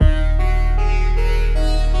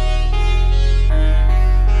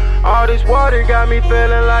this water got me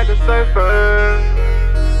feeling like a surfer.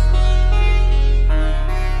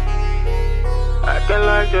 Acting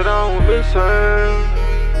like they don't miss her.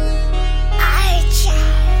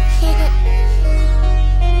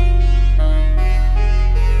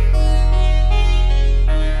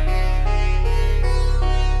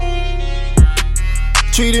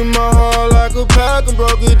 Treated my heart like a pack and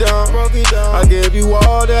broke it down. I gave you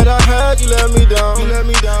all that I had, you let me down.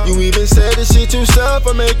 You even said the shit yourself,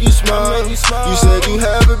 I make you smile. You said you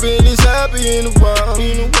haven't been this happy in a while.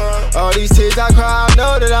 All these tears I cry, I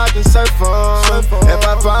know that I can surf on. If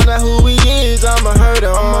I find out who he is, I'ma hurt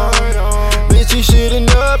him. Bitch, you should've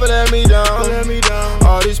never let me down.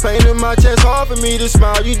 All this pain in my chest, hard for me to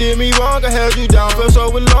smile. You did me wrong, I held you down. Felt so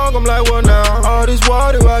long, I'm like, what now? All this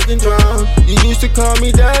water I can drown. You used to call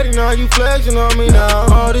me daddy, now you flexing on me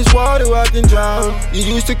now. All this water I can drown. You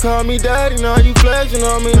used to call me daddy, now you flexing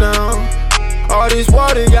on me now. All this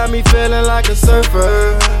water got me feeling like a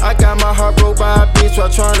surfer. I got my heart broke by a bitch while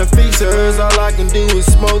trying to fix hers. All I can do is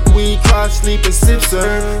smoke weed, cry, sleep, and sip,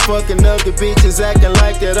 sir. Fucking up the bitches, acting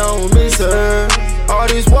like they don't miss her. All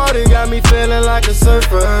this water got me feeling like a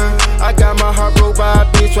surfer. I got my heart broke by a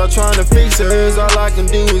bitch while trying to fix hers. All I can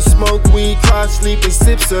do is smoke weed, cry, sleep, and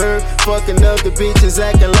sip, sir. Fucking up the bitches,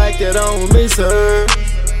 acting like they don't miss her.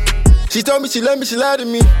 She told me she loved me, she lied to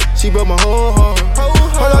me. She broke my whole heart.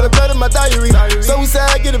 Whole lot of blood in my diary. So we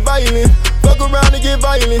sad, get it violent. Fuck around and get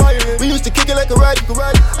violent. We used to kick it like karate.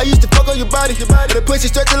 I used to fuck on your body. The pussy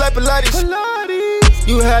stretching like Pilates.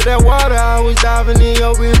 You had that water, I was diving in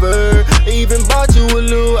your river. Even bought you a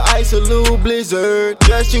little ice, a little blizzard.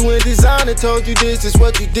 Dressed you in designer, told you this is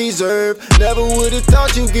what you deserve. Never would've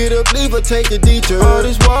thought you'd get up, leave or take a detour. All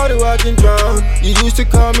this water I can drown. You used to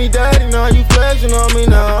call me daddy, now you flexing on me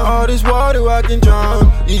now. All this water I can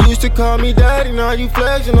drown. You used to call me daddy, now you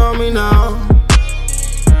flexing on me now.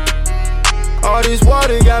 All this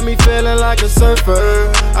water got me feeling like a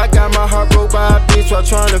surfer. I got my heart broke by a bitch while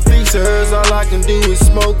trying to fix hers. All I can do is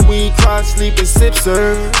smoke weed, cry, sleep, and sip,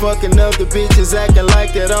 sir. Fucking up the bitches, acting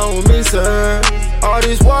like they don't miss her. All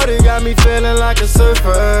this water got me feeling like a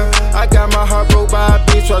surfer. I got my heart broke by a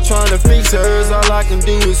bitch while trying to fix hers. All I can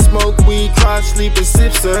do is smoke weed, cry, sleep, and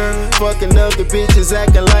sip, sir. Fucking up the bitches,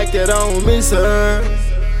 acting like they don't miss her.